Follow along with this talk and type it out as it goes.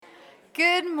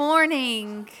Good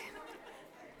morning.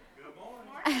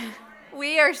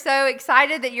 We are so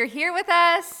excited that you're here with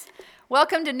us.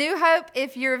 Welcome to New Hope.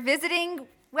 If you're visiting,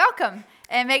 welcome.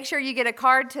 And make sure you get a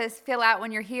card to fill out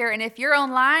when you're here. And if you're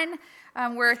online,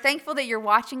 we're thankful that you're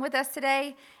watching with us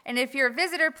today. And if you're a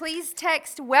visitor, please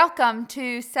text WELCOME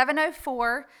to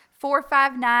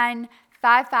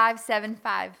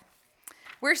 704-459-5575.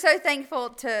 We're so thankful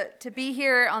to be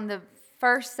here on the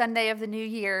first Sunday of the new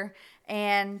year.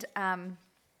 And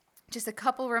just a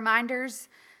couple reminders.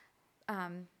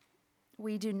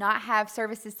 We do not have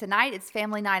services tonight. It's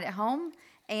family night at home.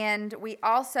 And we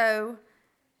also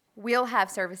will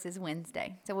have services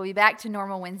Wednesday. So we'll be back to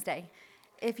normal Wednesday.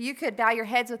 If you could bow your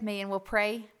heads with me and we'll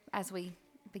pray as we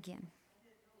begin.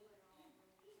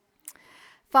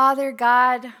 Father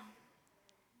God,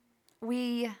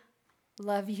 we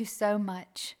love you so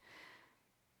much.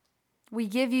 We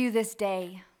give you this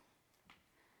day.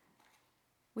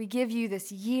 We give you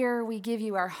this year. We give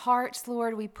you our hearts,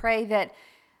 Lord. We pray that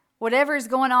whatever is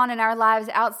going on in our lives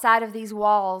outside of these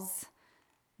walls,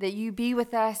 that you be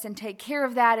with us and take care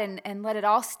of that and let it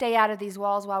all stay out of these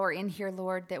walls while we're in here,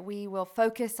 Lord, that we will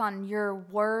focus on your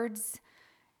words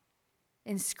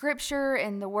in Scripture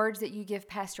and the words that you give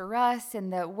Pastor Russ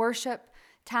and the worship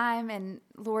time, and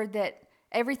Lord, that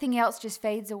everything else just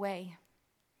fades away.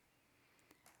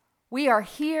 We are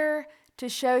here to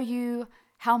show you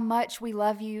how much we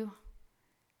love you,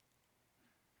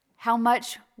 how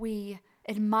much we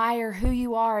admire who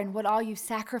you are and what all you've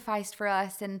sacrificed for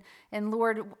us. And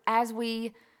Lord, as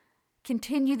we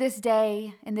continue this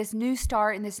day and this new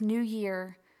start and this new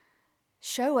year,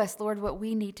 show us, Lord, what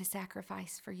we need to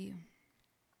sacrifice for you.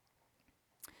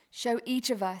 Show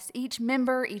each of us, each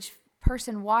member, each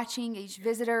person watching, each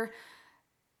visitor,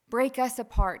 break us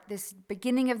apart this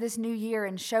beginning of this new year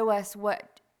and show us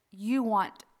what you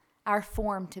want our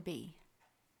form to be.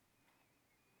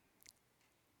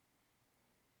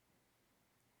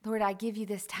 Lord, I give you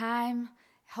this time.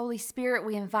 Holy Spirit,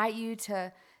 we invite you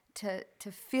to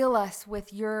fill us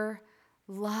with your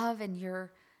love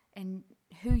and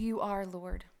who you are,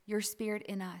 Lord, your Spirit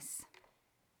in us.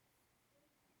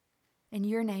 In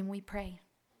your name we pray.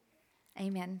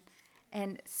 Amen.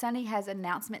 And Sonny has an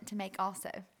announcement to make also.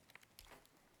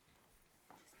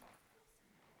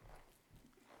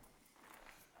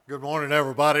 Good morning,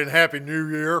 everybody, and Happy New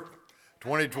Year.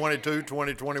 2022,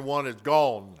 2021 is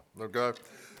gone, okay?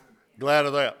 Glad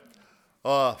of that.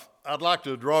 I'd like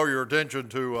to draw your attention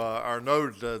to our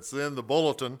note that's in the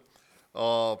bulletin.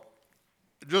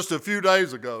 Just a few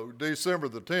days ago, December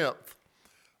the 10th,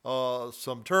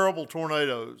 some terrible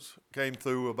tornadoes came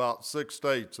through about 6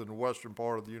 states in the western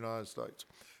part of the United States.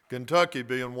 Kentucky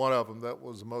being one of them, that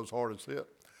was the most hardest hit.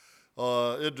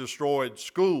 It destroyed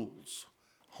schools,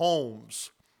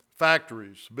 homes,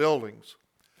 factories, buildings,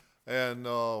 and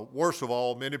worst of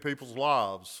all, many people's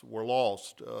lives were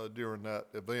lost during that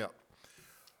event.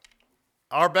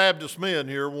 Our Baptist men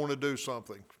here want to do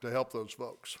something to help those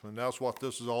folks, and that's what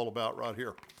this is all about right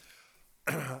here.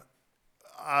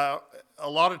 A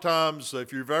lot of times,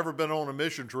 if you've ever been on a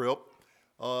mission trip,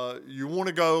 you want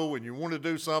to go and you want to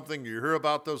do something, you hear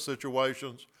about those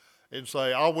situations, and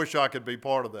say, I wish I could be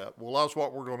part of that. Well, that's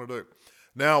what we're going to do.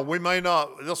 Now, we may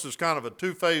not, this is kind of a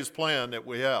two-phase plan that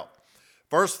we have.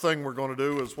 First thing we're going to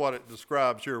do is what it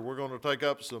describes here. We're going to take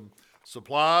up some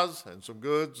supplies and some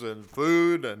goods and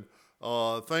food and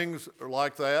things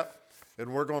like that,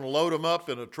 and we're going to load them up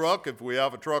in a truck if we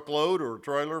have a truckload, or a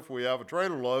trailer if we have a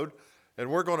trailer load, and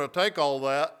we're going to take all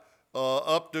that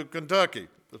up to Kentucky.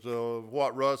 So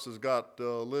what Russ has got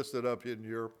listed up in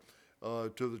here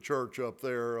to the church up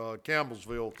there,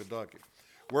 Campbellsville, Kentucky.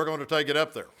 We're going to take it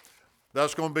up there.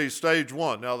 That's going to be stage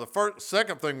one. Now, the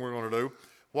second thing we're going to do,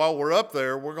 while we're up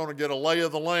there, we're going to get a lay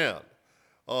of the land.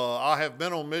 I have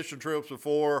been on mission trips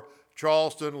before,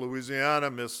 Charleston, Louisiana,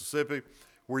 Mississippi,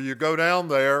 where you go down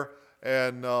there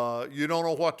and you don't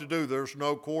know what to do. There's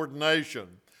no coordination.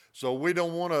 So we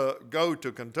don't want to go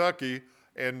to Kentucky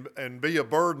and be a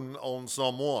burden on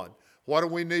someone. What do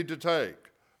we need to take?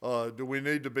 Do we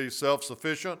need to be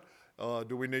self-sufficient?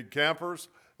 Do we need campers?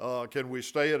 Can we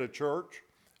stay at a church?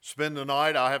 Spend the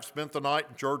night? I have spent the night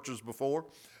in churches before.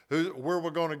 Where we're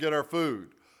going to get our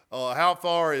food? How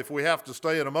far, if we have to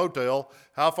stay in a motel,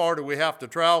 how far do we have to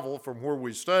travel from where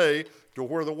we stay to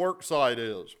where the work site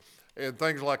is? And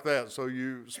things like that. So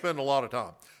you spend a lot of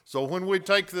time. So when we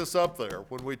take this up there,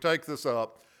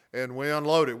 and we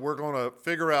unload it, we're going to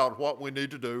figure out what we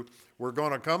need to do. We're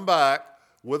going to come back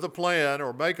with a plan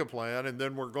or make a plan, and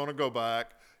then we're going to go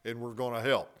back and we're going to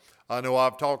help. I know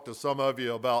I've talked to some of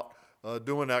you about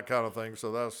doing that kind of thing,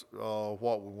 so that's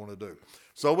what we want to do.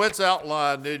 So it's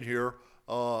outlined in here.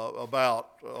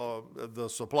 about the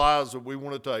supplies that we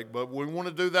want to take. But we want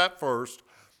to do that first,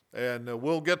 and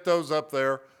we'll get those up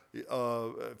there,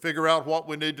 figure out what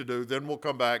we need to do. Then we'll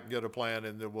come back and get a plan,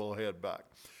 and then we'll head back.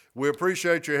 We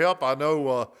appreciate your help. I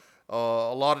know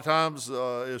a lot of times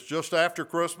it's just after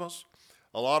Christmas.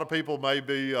 A lot of people may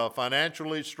be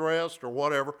financially stressed or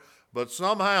whatever, but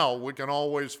somehow we can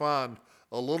always find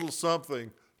a little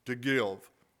something to give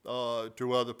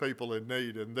to other people in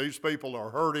need. And these people are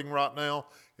hurting right now,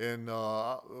 and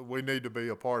we need to be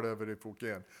a part of it if we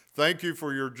can. Thank you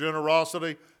for your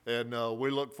generosity, and we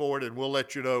look forward, and we'll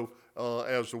let you know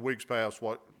as the weeks pass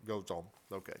what goes on.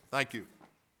 Okay, thank you.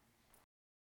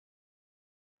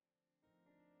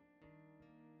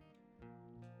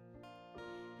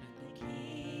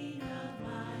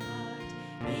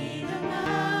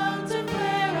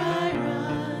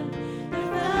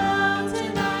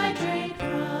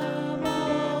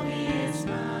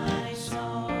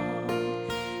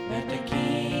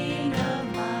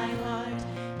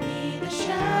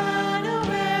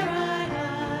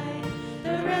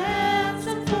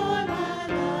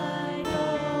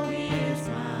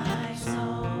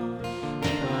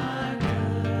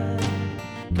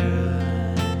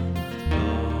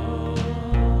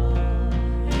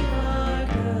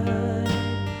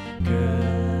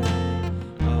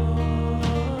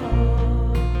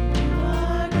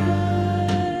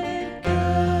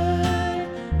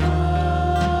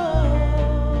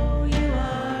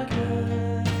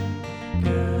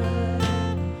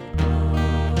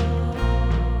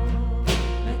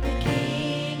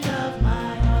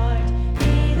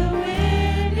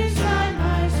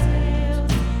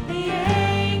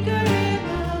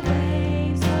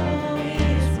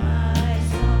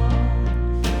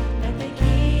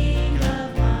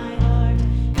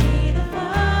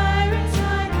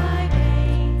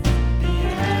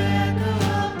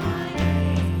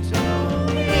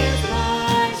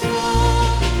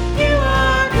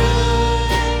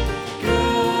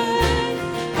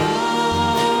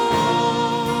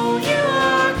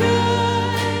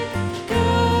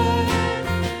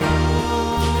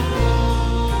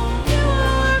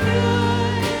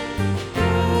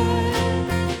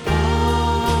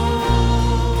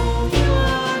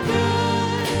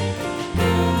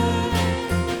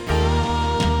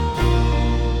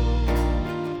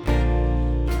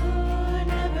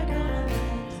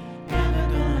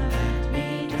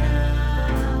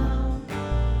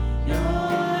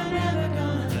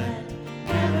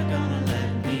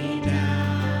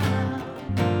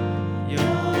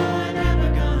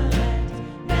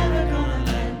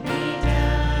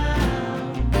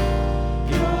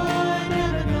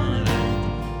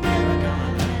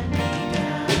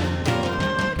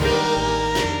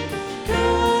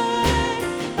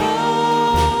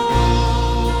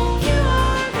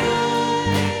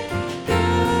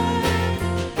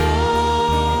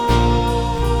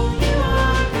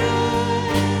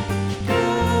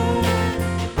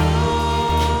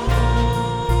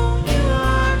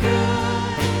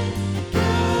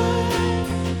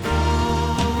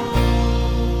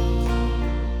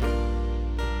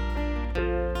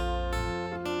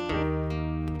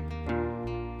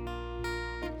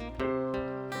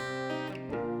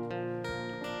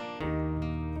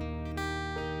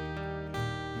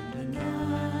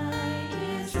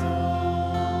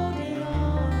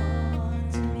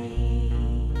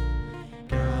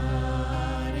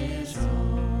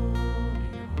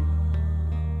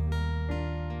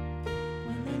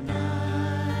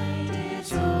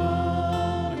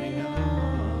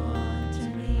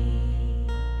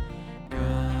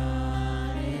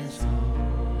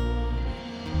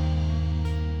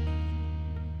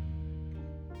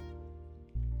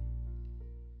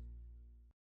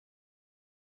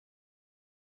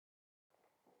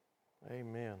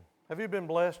 Amen. Have you been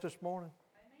blessed this morning?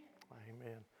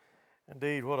 Amen.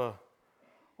 Indeed, what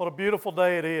a beautiful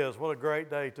day it is. What a great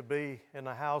day to be in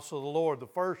the house of the Lord. The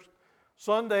first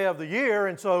Sunday of the year,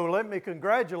 and so let me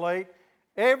congratulate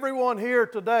everyone here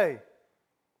today.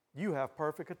 You have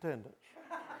perfect attendance.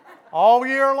 All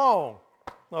year long,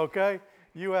 okay?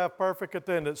 You have perfect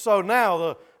attendance. So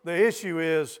now the issue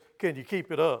is, can you keep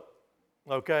it up?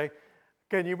 Okay?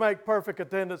 Can you make perfect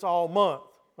attendance all month?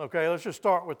 Okay, let's just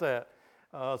start with that.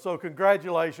 So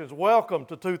congratulations. Welcome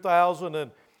to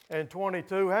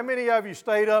 2022. How many of you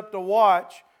stayed up to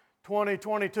watch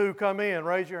 2022 come in?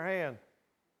 Raise your hand.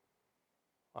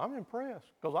 I'm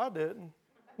impressed because I didn't.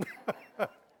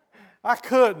 I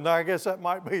couldn't. I guess that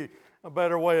might be a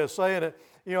better way of saying it.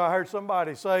 You know, I heard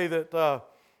somebody say that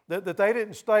that they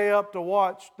didn't stay up to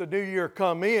watch the new year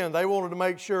come in. They wanted to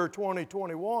make sure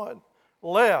 2021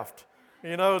 left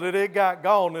You know, that it got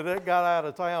gone, that it got out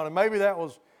of town. And maybe that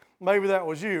was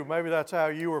you. Maybe that's how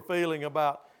you were feeling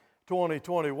about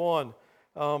 2021.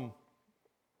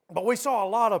 But we saw a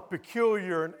lot of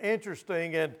peculiar and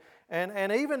interesting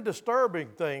and even disturbing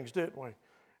things, didn't we,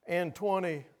 in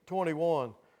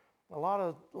 2021? A lot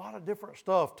of different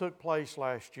stuff took place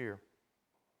last year.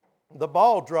 The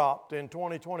ball dropped in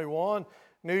 2021,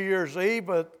 New Year's Eve,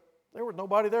 but there was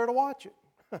nobody there to watch it.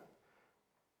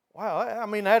 Wow, I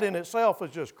mean, that in itself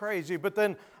is just crazy. But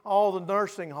then all the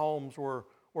nursing homes were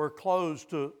closed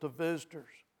to visitors.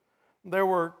 There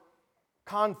were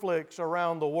conflicts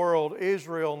around the world,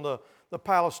 Israel and the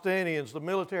Palestinians, the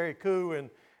military coup in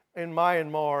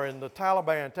Myanmar, and the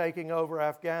Taliban taking over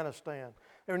Afghanistan.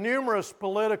 There were numerous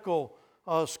political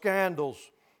scandals,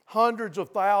 hundreds of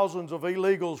thousands of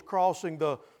illegals crossing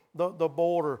the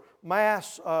border,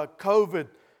 mass COVID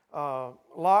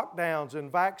lockdowns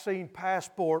and vaccine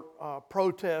passport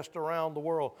protests around the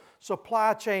world,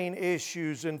 supply chain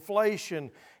issues,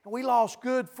 inflation. And we lost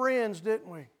good friends, didn't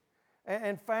we?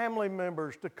 And family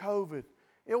members to COVID.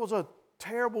 It was a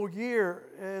terrible year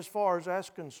as far as that's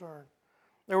concerned.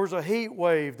 There was a heat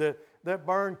wave that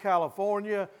burned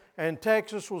California, and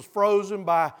Texas was frozen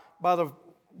by the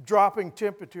dropping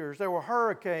temperatures. There were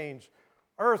hurricanes,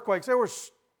 earthquakes. There were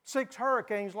 6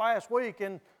 hurricanes last week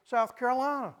in South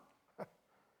Carolina.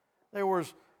 There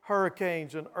was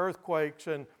hurricanes and earthquakes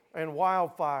and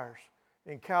wildfires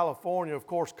in California. Of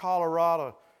course,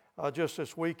 Colorado just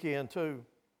this weekend too.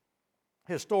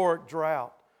 Historic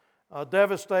drought.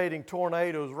 Devastating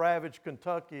tornadoes ravaged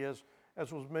Kentucky, as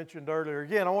was mentioned earlier.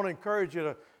 Again, I want to encourage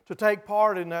you to take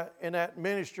part in that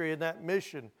ministry, in that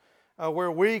mission,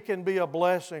 where we can be a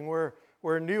blessing,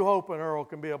 where New Hope in Earl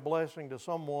can be a blessing to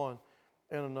someone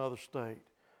in another state.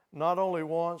 Not only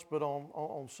once, but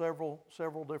on several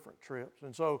different trips.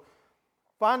 And so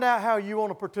find out how you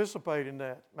want to participate in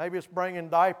that. Maybe it's bringing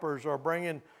diapers or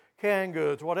bringing canned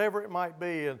goods, whatever it might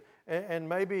be. And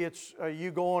maybe it's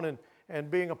you going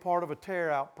and being a part of a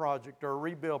tear-out project or a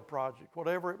rebuild project,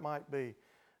 whatever it might be.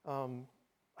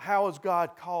 How is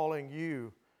God calling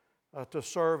you to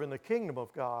serve in the kingdom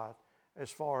of God as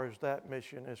far as that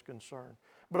mission is concerned?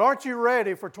 But aren't you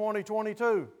ready for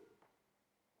 2022?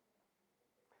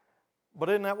 But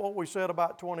isn't that what we said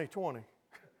about 2020?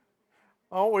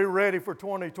 Aren't we ready for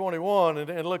 2021?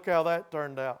 And look how that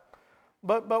turned out.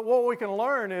 But what we can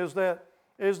learn is that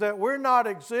we're not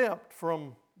exempt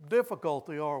from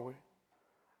difficulty, are we?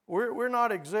 We're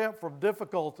not exempt from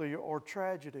difficulty or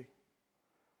tragedy.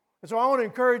 And so I want to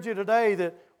encourage you today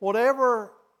that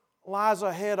whatever lies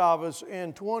ahead of us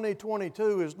in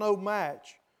 2022 is no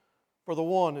match for the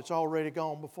one that's already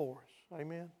gone before us.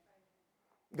 Amen?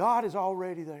 God is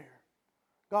already there.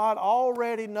 God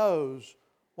already knows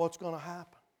what's going to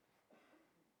happen.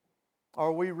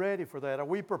 Are we ready for that? Are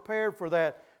we prepared for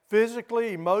that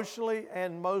physically, emotionally,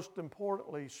 and most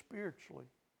importantly, spiritually?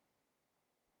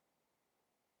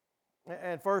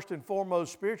 And first and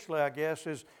foremost, spiritually, I guess,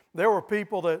 is there were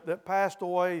people that passed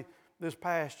away this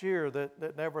past year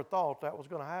that never thought that was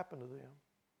going to happen to them.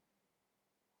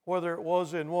 Whether it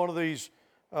was in one of these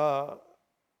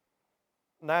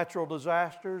natural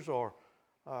disasters or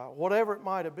whatever it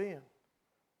might have been.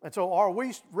 And so are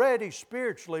we ready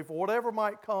spiritually for whatever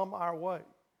might come our way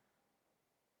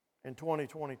in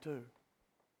 2022?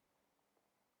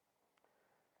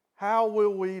 How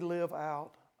will we live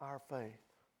out our faith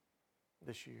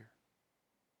this year?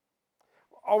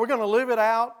 Are we going to live it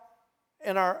out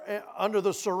under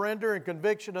the surrender and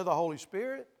conviction of the Holy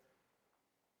Spirit?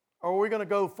 Or are we going to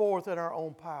go forth in our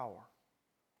own power,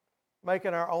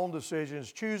 making our own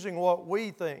decisions, choosing what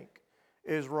we think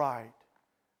is right,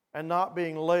 and not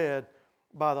being led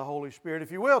by the Holy Spirit?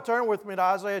 If you will, turn with me to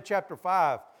Isaiah chapter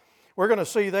 5. We're going to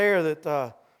see there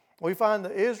that we find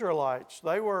the Israelites,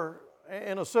 they were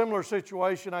in a similar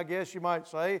situation, I guess you might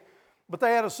say, but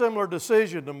they had a similar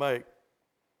decision to make.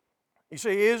 You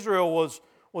see, Israel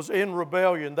was in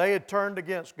rebellion. They had turned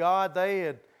against God. They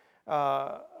had,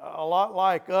 a lot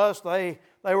like us, they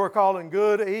were calling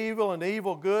good evil and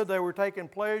evil good. They were taking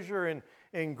pleasure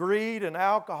in greed and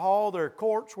alcohol. Their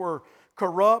courts were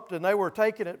corrupt, and they were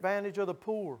taking advantage of the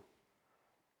poor.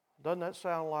 Doesn't that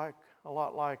sound like a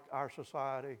lot like our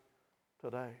society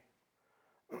today?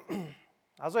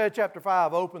 Isaiah chapter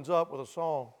 5 opens up with a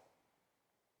song.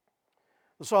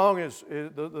 The song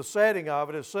the setting of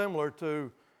it is similar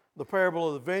to the parable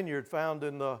of the vineyard found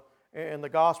in the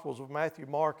Gospels of Matthew,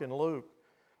 Mark, and Luke.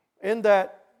 In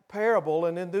that parable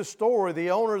and in this story, the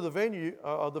owner of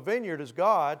the vineyard is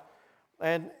God,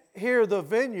 and here the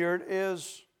vineyard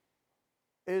is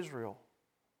Israel,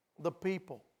 the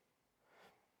people.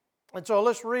 And so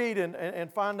let's read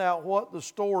and find out what the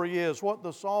story is, what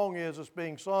the song is that's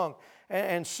being sung,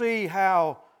 and see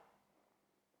how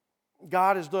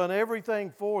God has done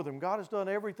everything for them. God has done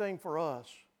everything for us.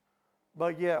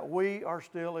 But yet we are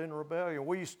still in rebellion.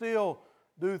 We still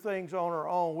do things on our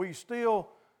own. We still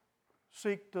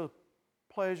seek to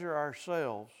pleasure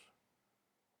ourselves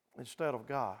instead of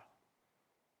God.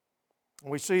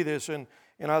 We see this in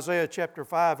Isaiah chapter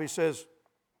 5. He says,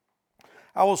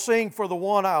 I will sing for the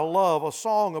one I love a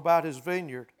song about his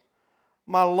vineyard.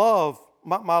 My loved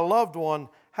one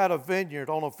had a vineyard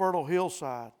on a fertile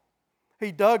hillside.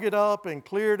 He dug it up and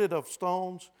cleared it of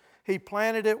stones. He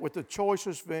planted it with the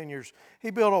choicest vineyards.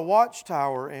 He built a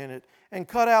watchtower in it and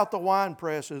cut out the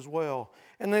winepress as well.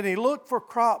 And then he looked for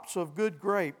crops of good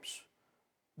grapes,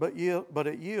 but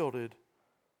it yielded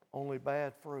only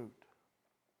bad fruit.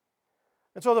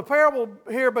 And so the parable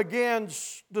here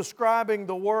begins describing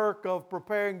the work of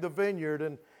preparing the vineyard.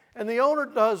 And the owner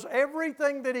does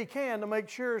everything that he can to make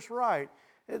sure it's right.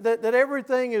 That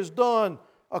everything is done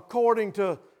according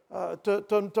to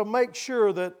make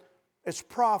sure that it's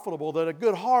profitable, that a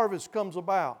good harvest comes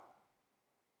about.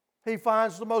 He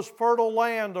finds the most fertile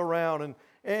land around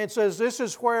and says, this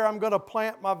is where I'm going to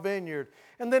plant my vineyard.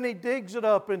 And then he digs it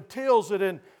up and tills it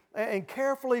and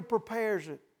carefully prepares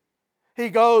it. He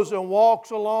goes and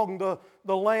walks along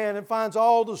the land and finds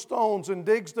all the stones and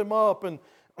digs them up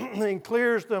and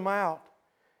clears them out.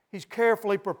 He's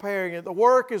carefully preparing it. The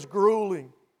work is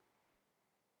grueling.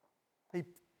 He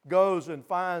goes and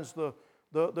finds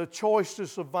the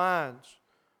choicest of vines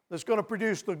that's going to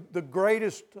produce the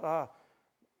greatest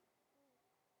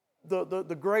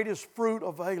the greatest fruit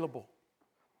available.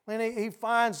 And he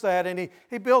finds that, and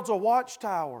he builds a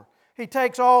watchtower. He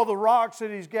takes all the rocks that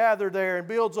he's gathered there and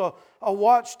builds a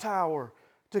watchtower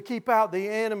to keep out the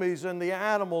enemies and the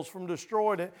animals from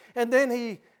destroying it. And then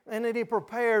he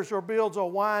prepares or builds a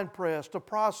wine press to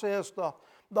process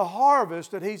the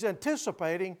harvest that he's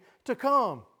anticipating to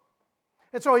come.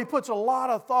 And so he puts a lot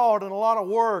of thought and a lot of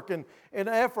work and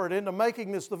effort into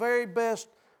making this the very best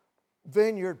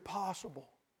vineyard possible.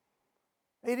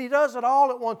 And he does it all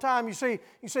at one time. You see,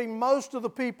 most of the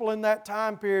people in that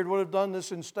time period would have done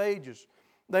this in stages.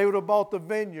 They would have bought the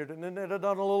vineyard, and then they'd have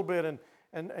done a little bit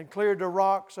and cleared the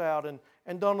rocks out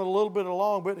and done a little bit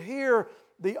along. But here,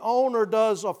 the owner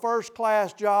does a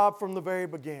first-class job from the very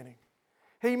beginning.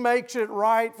 He makes it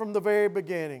right from the very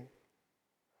beginning.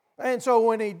 And so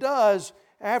when he does,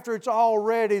 after it's all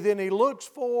ready, then he looks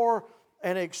for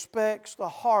and expects the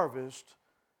harvest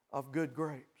of good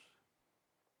grapes.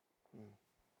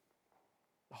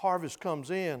 The harvest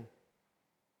comes in.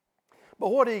 But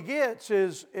what he gets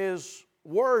is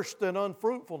worse than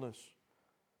unfruitfulness.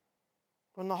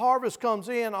 When the harvest comes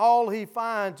in, all he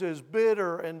finds is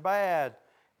bitter and bad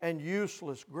and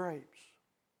useless grapes.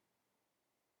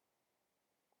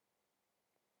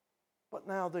 But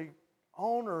now the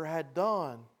owner had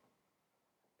done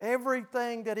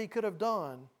everything that he could have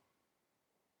done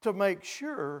to make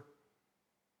sure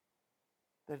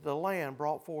that the land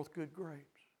brought forth good grapes,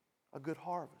 a good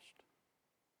harvest.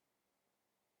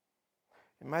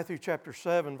 In Matthew chapter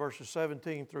 7, verses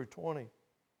 17 through 20,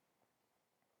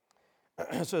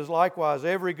 it says, likewise,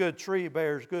 every good tree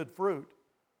bears good fruit,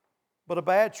 but a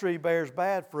bad tree bears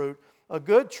bad fruit. A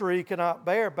good tree cannot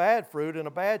bear bad fruit, and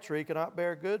a bad tree cannot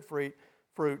bear good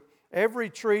fruit. Every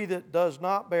tree that does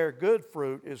not bear good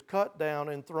fruit is cut down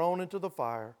and thrown into the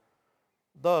fire.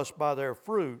 Thus, by their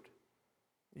fruit,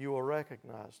 you will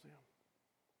recognize them.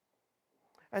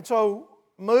 And so,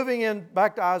 moving in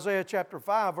back to Isaiah chapter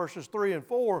 5, verses 3 and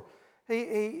 4,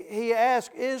 he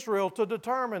asked Israel to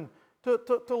determine,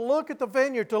 to look at the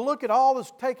vineyard, to look at all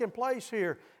that's taking place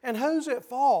here. And who's at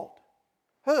fault?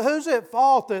 Who's at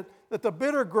fault that the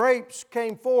bitter grapes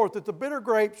came forth, that the bitter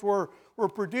grapes were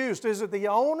produced? Is it the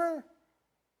owner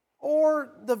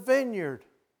or the vineyard?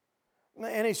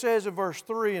 And he says in verse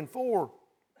 3 and 4,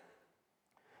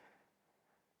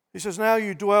 he says, now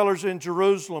you dwellers in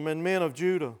Jerusalem and men of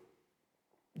Judah,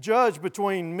 judge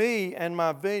between me and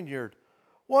my vineyard.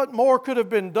 What more could have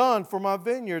been done for my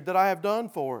vineyard that I have done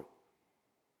for it?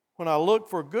 When I looked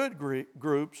for good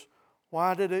groups,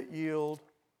 why did it yield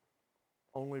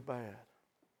only bad?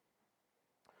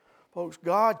 Folks,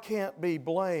 God can't be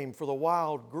blamed for the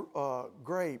wild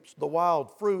grapes, the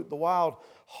wild fruit, the wild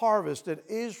harvest that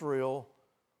Israel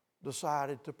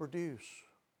decided to produce.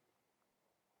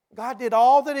 God did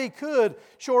all that He could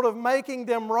short of making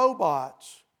them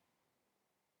robots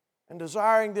and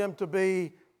desiring them to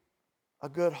be a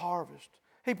good harvest.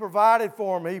 He provided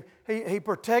for them. He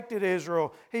protected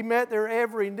Israel. He met their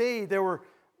every need. There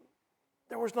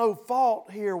was no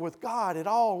fault here with God. It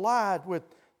all lied with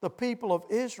the people of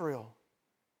Israel.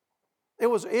 It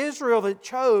was Israel that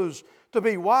chose to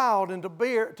be wild and to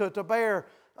bear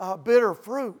bitter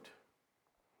fruit.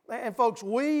 And folks,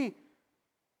 we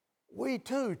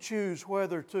too choose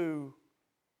whether to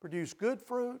produce good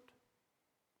fruit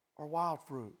or wild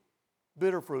fruit,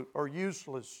 bitter fruit or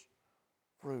useless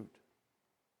fruit.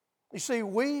 You see,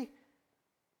 we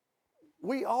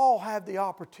all have the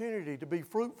opportunity to be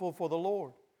fruitful for the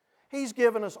Lord. He's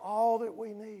given us all that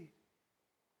we need.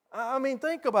 I mean,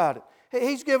 think about it.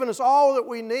 He's given us all that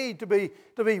we need to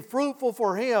be fruitful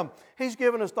for Him. He's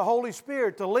given us the Holy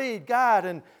Spirit to lead,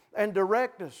 guide, and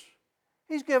direct us.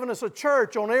 He's given us a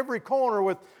church on every corner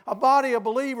with a body of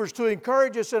believers to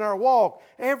encourage us in our walk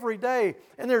every day.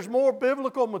 And there's more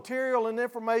biblical material and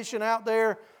information out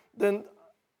there than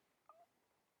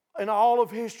in all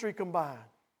of history combined.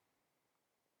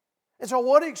 And so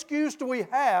what excuse do we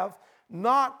have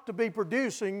not to be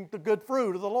producing the good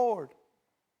fruit of the Lord?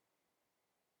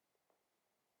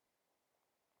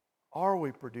 Are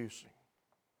we producing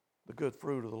the good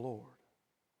fruit of the Lord?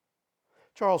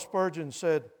 Charles Spurgeon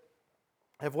said,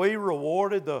 "Have we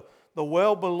rewarded the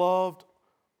well-beloved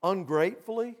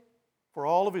ungratefully for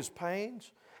all of His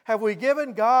pains? Have we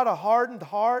given God a hardened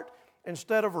heart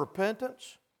instead of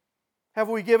repentance? Have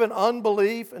we given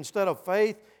unbelief instead of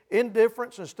faith,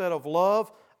 indifference instead of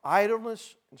love,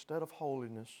 idleness instead of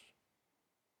holiness?"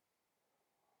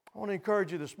 I want to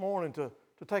encourage you this morning to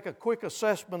take a quick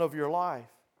assessment of your life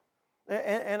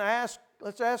and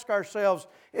let's ask ourselves,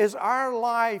 is our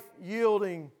life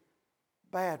yielding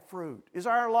bad fruit? Is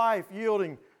our life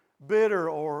yielding bitter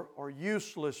or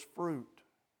useless fruit?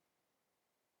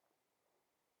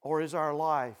 Or is our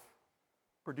life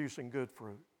producing good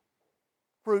fruit?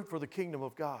 Fruit for the kingdom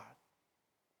of God.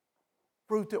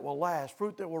 Fruit that will last,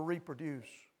 fruit that will reproduce.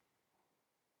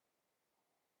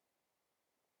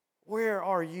 Where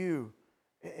are you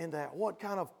in that? What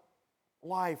kind of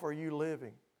life are you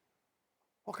living?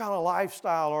 What kind of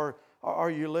lifestyle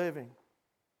are you living?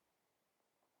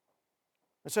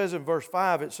 It says in verse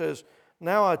 5, it says,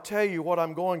 "Now I tell you what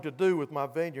I'm going to do with my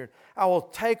vineyard. I will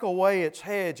take away its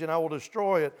hedge and I will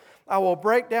destroy it. I will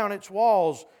break down its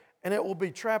walls and it will be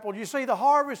trampled." You see, the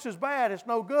harvest is bad. It's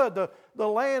no good. The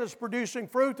land is producing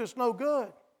fruit that's no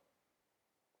good.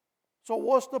 So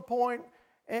what's the point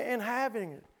in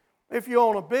having it? If you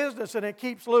own a business and it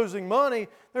keeps losing money,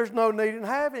 there's no need in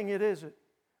having it, is it?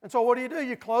 And so what do?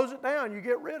 You close it down. You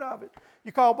get rid of it.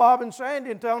 You call Bob and Sandy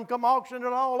and tell them to come auction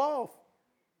it all off.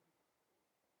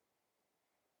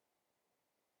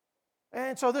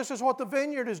 And so this is what the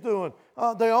vineyard is doing.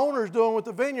 The owner is doing with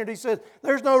the vineyard. He said,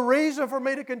 there's no reason for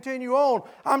me to continue on.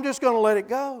 I'm just going to let it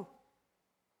go.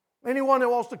 Anyone that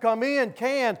wants to come in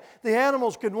can. The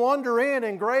animals can wander in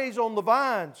and graze on the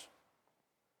vines.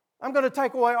 I'm going to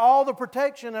take away all the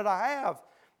protection that I have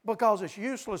because it's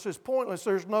useless, it's pointless,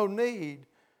 there's no need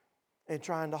in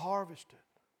trying to harvest it.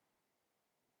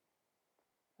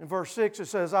 In verse 6 it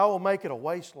says, "I will make it a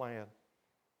wasteland.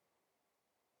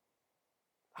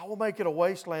 I will make it a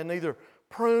wasteland, neither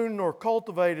pruned nor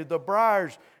cultivated. The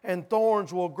briars and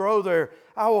thorns will grow there.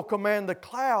 I will command the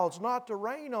clouds not to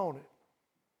rain on it."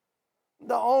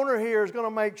 The owner here is going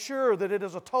to make sure that it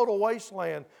is a total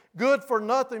wasteland, good for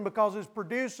nothing because it's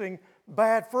producing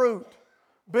bad fruit,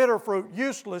 bitter fruit,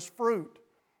 useless fruit.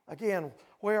 Again,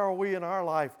 where are we in our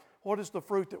life? What is the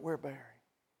fruit that we're bearing?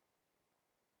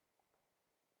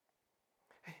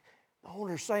 The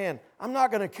owner's saying, I'm not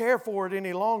going to care for it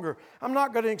any longer. I'm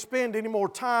not going to expend any more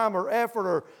time or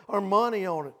effort or money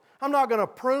on it. I'm not going to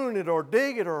prune it or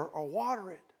dig it or water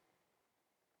it.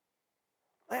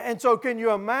 And so can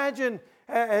you imagine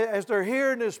as they're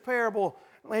hearing this parable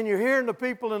and you're hearing the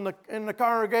people in the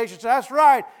congregation say, "That's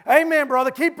right. Amen, brother.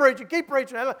 Keep preaching. Keep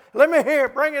preaching. Let me hear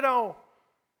it. Bring it on."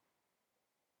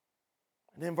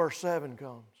 And then verse 7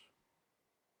 comes.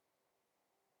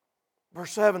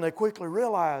 Verse 7, they quickly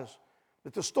realize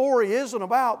that the story isn't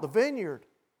about the vineyard.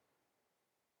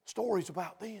 The story's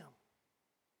about them.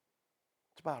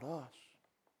 It's about us.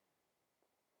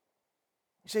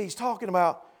 You see, he's talking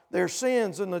about their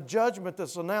sins and the judgment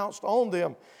that's announced on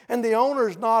them. And the owner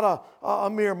is not a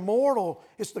mere mortal.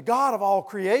 It's the God of all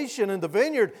creation. And the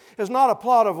vineyard is not a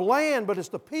plot of land, but it's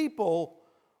the people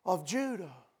of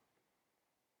Judah.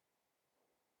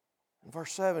 And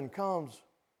verse 7 comes,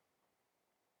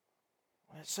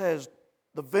 and it says,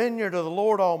 "The vineyard of the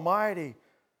Lord Almighty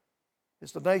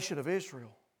is the nation of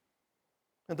Israel.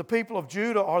 And the people of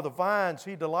Judah are the vines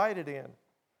He delighted in.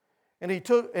 And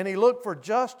He looked for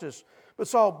justice, but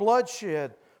saw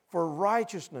bloodshed, for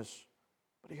righteousness,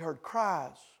 but He heard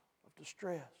cries of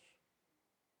distress."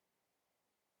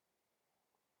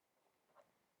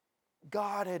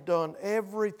 God had done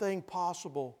everything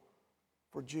possible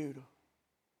for Judah.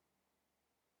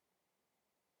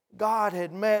 God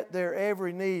had met their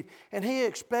every need, and He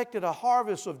expected a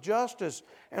harvest of justice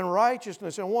and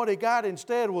righteousness, and what He got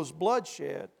instead was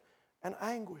bloodshed and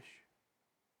anguish.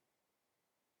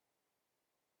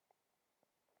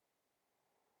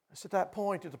 It's at that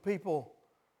point that the people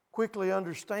quickly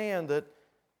understand that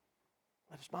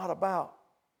it's not about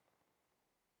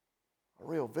a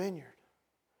real vineyard.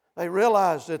 They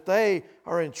realize that they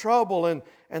are in trouble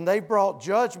and they brought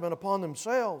judgment upon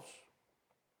themselves.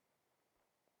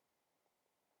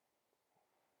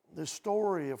 This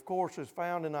story, of course, is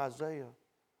found in Isaiah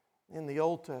in the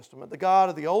Old Testament. The God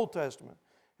of the Old Testament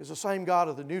is the same God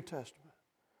of the New Testament.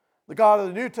 The God of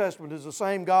the New Testament is the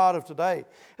same God of today.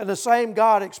 And the same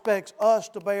God expects us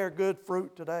to bear good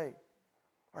fruit today,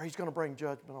 or He's going to bring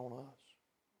judgment on us.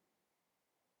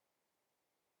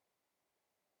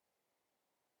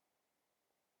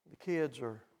 The kids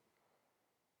are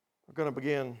going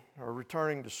to are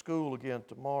returning to school again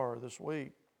tomorrow, this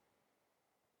week.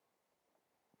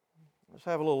 Let's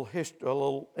have a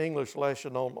little English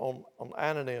lesson on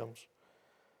antonyms.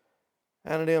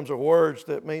 Antonyms are words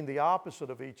that mean the opposite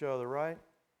of each other, right?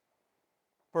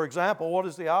 For example, what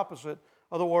is the opposite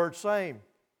of the word same?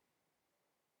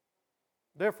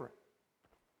 Different.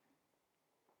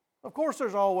 Of course,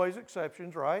 there's always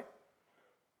exceptions, right?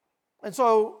 And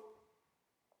so,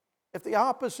 if the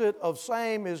opposite of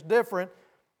same is different,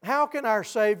 how can our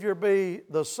Savior be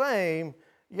the same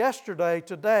yesterday,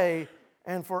 today,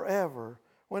 and forever,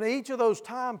 when each of those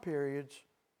time periods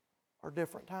are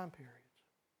different time periods?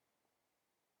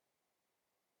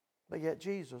 But yet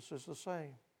Jesus is the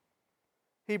same.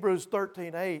 Hebrews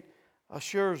 13:8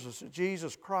 assures us that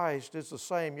Jesus Christ is the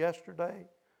same yesterday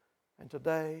and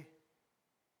today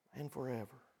and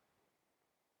forever.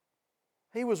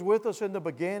 He was with us in the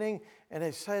beginning, and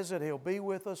it says that He'll be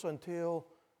with us until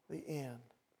the end,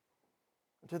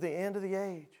 until the end of the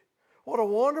age. What a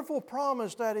wonderful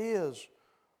promise that is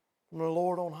from the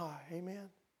Lord on high. Amen.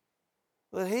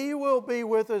 That He will be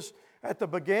with us at the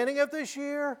beginning of this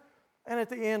year and at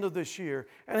the end of this year.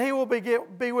 And He will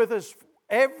be with us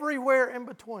everywhere in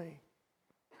between.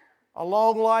 A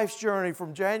long life's journey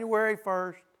from January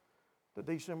 1st to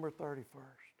December 31st.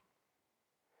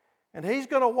 And He's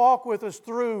going to walk with us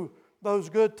through those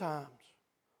good times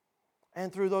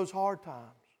and through those hard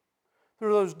times,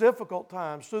 through those difficult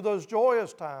times, through those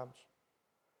joyous times,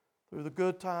 through the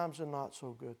good times and not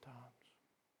so good times.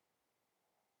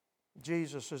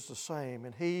 Jesus is the same,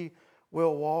 and He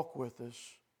will walk with us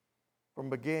from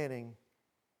beginning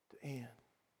to end.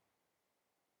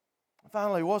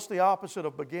 Finally, what's the opposite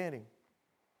of beginning?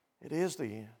 It is the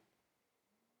end.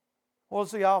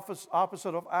 What's the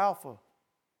opposite of Alpha?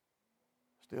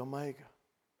 It's the Omega.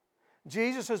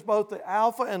 Jesus is both the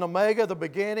Alpha and Omega, the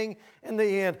beginning and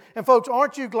the end. And folks,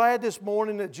 aren't you glad this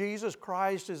morning that Jesus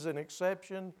Christ is an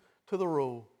exception to the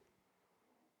rule?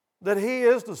 That He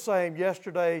is the same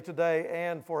yesterday, today,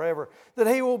 and forever. That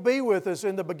He will be with us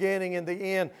in the beginning and the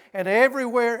end and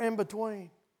everywhere in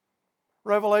between.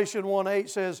 Revelation 1:8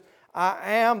 says, I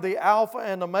am the Alpha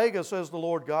and Omega, says the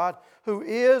Lord God, who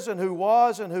is and who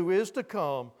was and who is to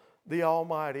come, the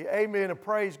Almighty. Amen, and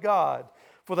praise God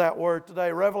for that word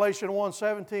today. Revelation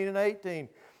 1:17 and 18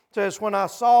 says, when I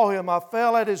saw Him, I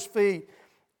fell at His feet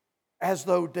as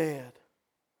though dead.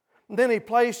 And then He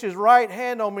placed His right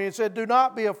hand on me and said, do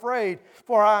not be afraid,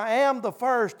 for I am the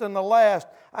first and the last.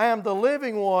 I am the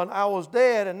living one. I was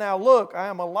dead, and now look, I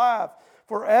am alive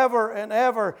forever and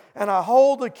ever, and I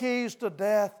hold the keys to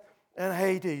death and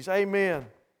Hades. Amen.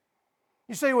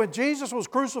 You see, when Jesus was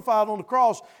crucified on the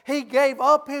cross, He gave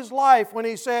up His life when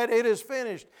He said, it is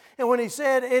finished. And when He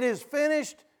said, it is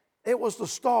finished, it was the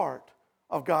start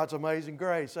of God's amazing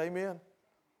grace. Amen.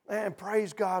 And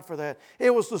praise God for that.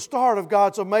 It was the start of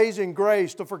God's amazing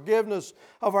grace, the forgiveness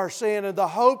of our sin, and the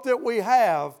hope that we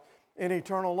have in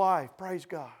eternal life. Praise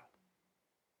God.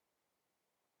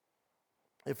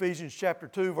 Ephesians chapter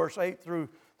 2, verse 8 through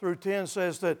 10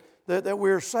 says that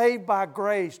we're saved by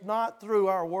grace, not through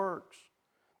our works.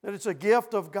 That it's a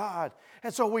gift of God.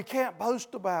 And so we can't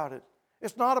boast about it.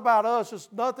 It's not about us. It's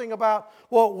nothing about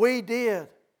what we did.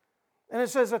 And it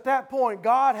says at that point,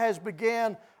 God has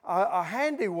began a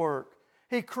handiwork.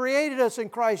 He created us in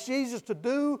Christ Jesus to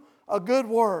do a good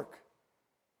work,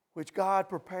 which God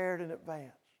prepared in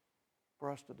advance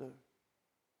for us to do.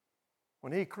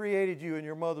 When He created you in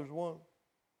your mother's womb,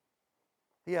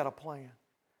 He had a plan.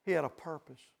 He had a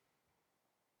purpose.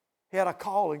 He had a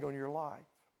calling on your life.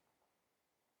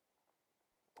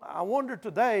 I wonder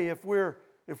today if we're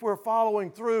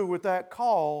following through with that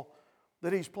call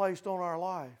that He's placed on our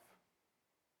life.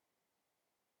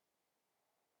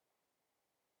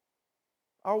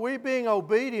 Are we being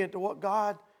obedient to what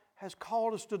God has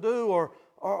called us to do?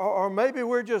 Or maybe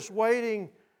we're just waiting.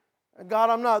 God,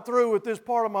 I'm not through with this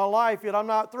part of my life yet. I'm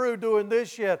not through doing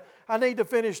this yet. I need to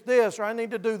finish this or I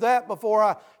need to do that before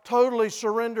I totally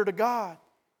surrender to God.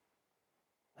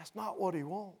 That's not what He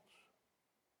wants.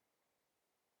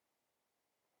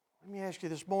 Let me ask you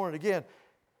this morning again.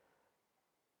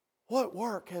 What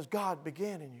work has God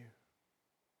begun in you?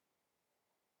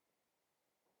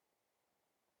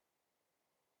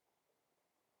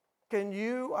 Can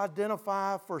you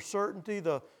identify for certainty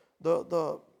the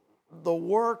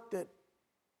work that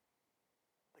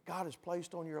God has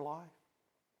placed on your life?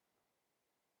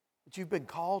 That you've been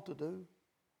called to do?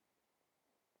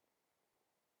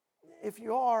 If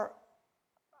you are,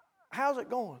 how's it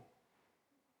going?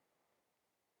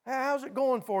 How's it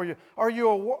going for you? Are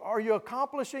you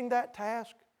accomplishing that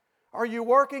task? Are you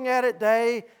working at it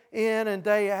day in and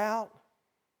day out?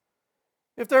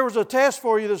 If there was a test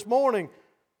for you this morning,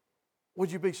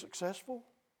 would you be successful?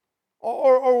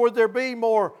 Or would there be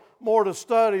more to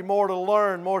study, more to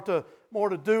learn, more to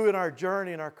do in our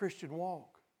journey, in our Christian walk?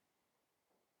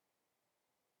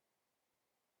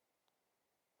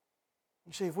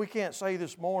 You see, if we can't say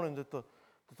this morning that the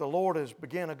Lord has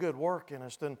begun a good work in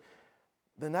us, then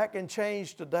that can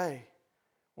change today.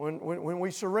 When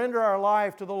we surrender our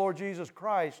life to the Lord Jesus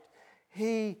Christ,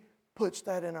 He puts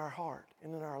that in our heart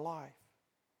and in our life.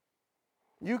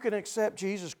 You can accept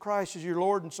Jesus Christ as your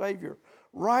Lord and Savior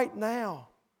right now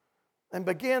and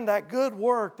begin that good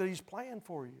work that He's planned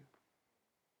for you.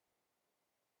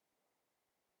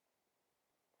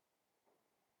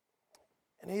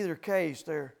 In either case,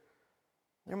 there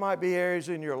might be areas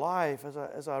in your life,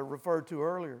 as I referred to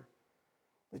earlier,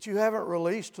 that you haven't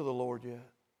released to the Lord yet.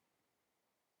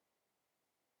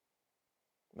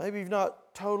 Maybe you've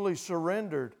not totally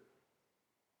surrendered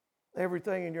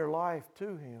everything in your life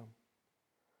to Him.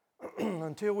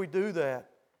 Until we do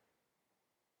that,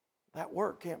 that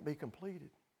work can't be completed.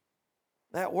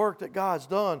 That work that God's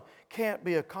done can't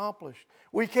be accomplished.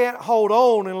 We can't hold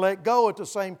on and let go at the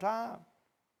same time.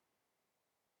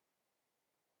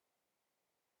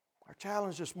 Our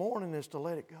challenge this morning is to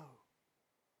let it go.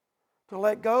 To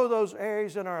let go of those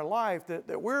areas in our life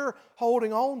that we're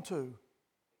holding on to,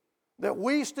 that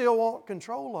we still want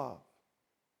control of.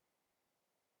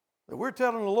 That we're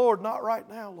telling the Lord, not right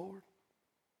now, Lord.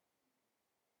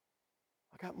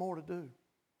 I got more to do,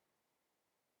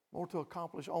 more to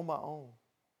accomplish on my own.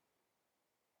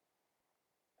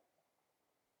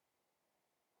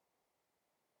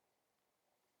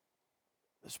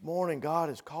 This morning,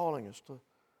 God is calling us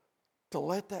to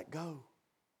let that go.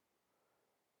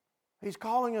 He's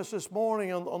calling us this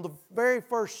morning on the very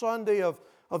first Sunday of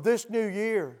this new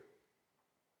year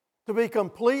to be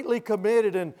completely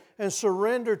committed and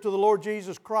surrendered to the Lord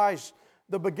Jesus Christ,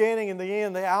 the beginning and the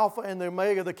end, the Alpha and the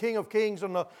Omega, the King of Kings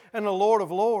and the Lord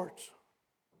of Lords.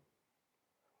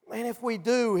 And if we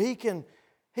do, He can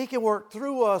work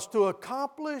through us to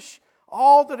accomplish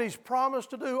all that He's promised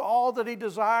to do, all that He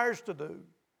desires to do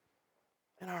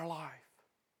in our life.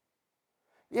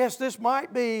 Yes, this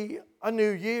might be a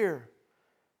new year,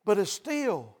 but it's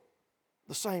still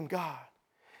the same God.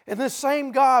 And this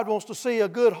same God wants to see a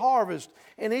good harvest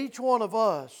in each one of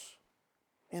us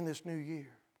in this new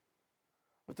year.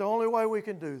 But the only way we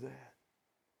can do that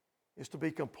is to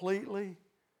be completely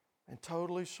and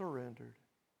totally surrendered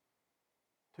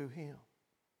to Him.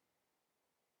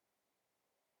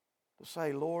 To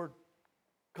say, Lord,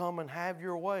 come and have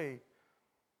your way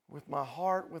with my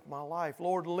heart, with my life.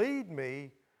 Lord, lead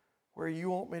me where you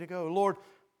want me to go. Lord,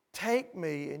 take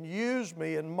me and use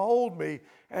me and mold me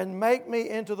and make me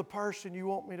into the person you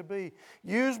want me to be.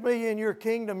 Use me in your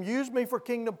kingdom. Use me for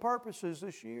kingdom purposes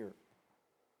this year.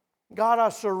 God, I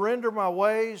surrender my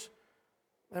ways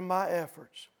and my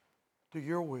efforts to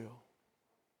your will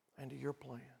and to your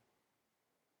plan.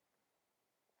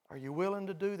 Are you willing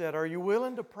to do that? Are you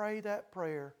willing to pray that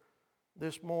prayer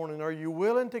this morning? Are you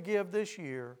willing to give this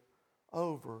year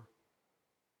over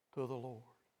to the Lord?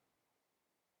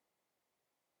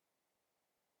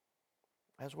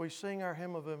 As we sing our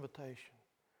hymn of invitation,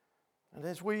 and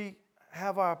as we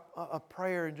have a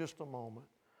prayer in just a moment,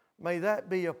 may that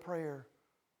be a prayer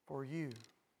for you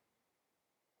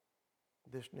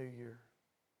this new year.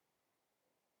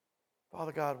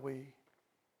 Father God, we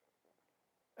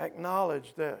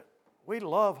acknowledge that we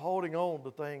love holding on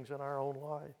to things in our own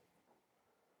life.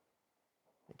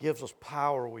 It gives us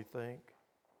power, we think.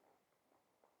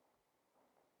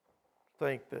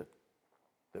 Think that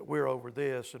we're over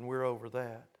this and we're over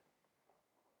that.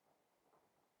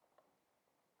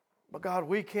 But God,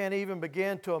 we can't even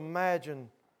begin to imagine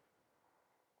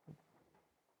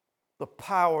the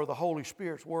power of the Holy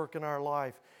Spirit's work in our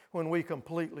life when we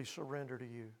completely surrender to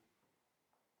You.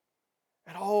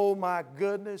 And oh my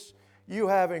goodness, You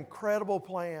have incredible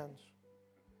plans.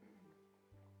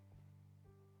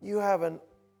 You have an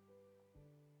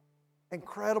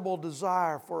incredible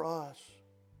desire for us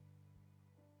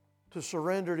to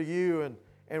surrender to You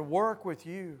and work with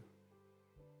You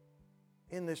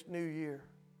in this new year.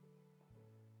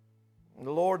 And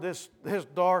Lord, this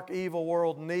dark, evil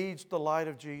world needs the light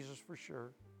of Jesus for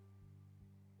sure.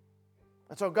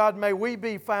 And so, God, may we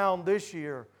be found this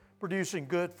year producing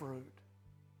good fruit.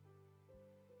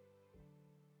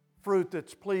 Fruit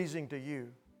that's pleasing to You.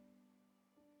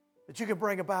 That You can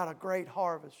bring about a great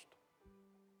harvest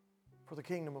for the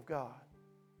kingdom of God.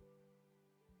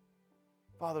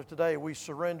 Father, today we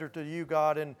surrender to You,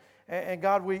 God, and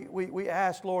God, we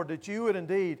ask, Lord, that You would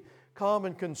indeed come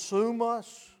and consume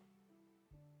us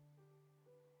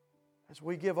as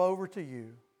we give over to You.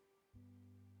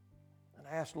 And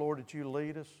ask, Lord, that You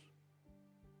lead us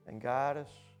and guide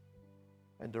us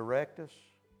and direct us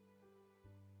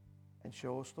and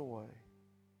show us the way.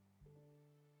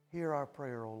 Hear our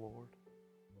prayer, O Lord.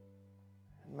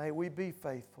 And may we be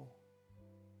faithful.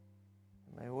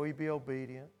 May we be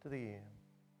obedient to the end.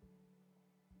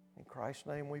 In Christ's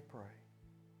name we pray.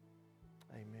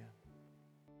 Amen.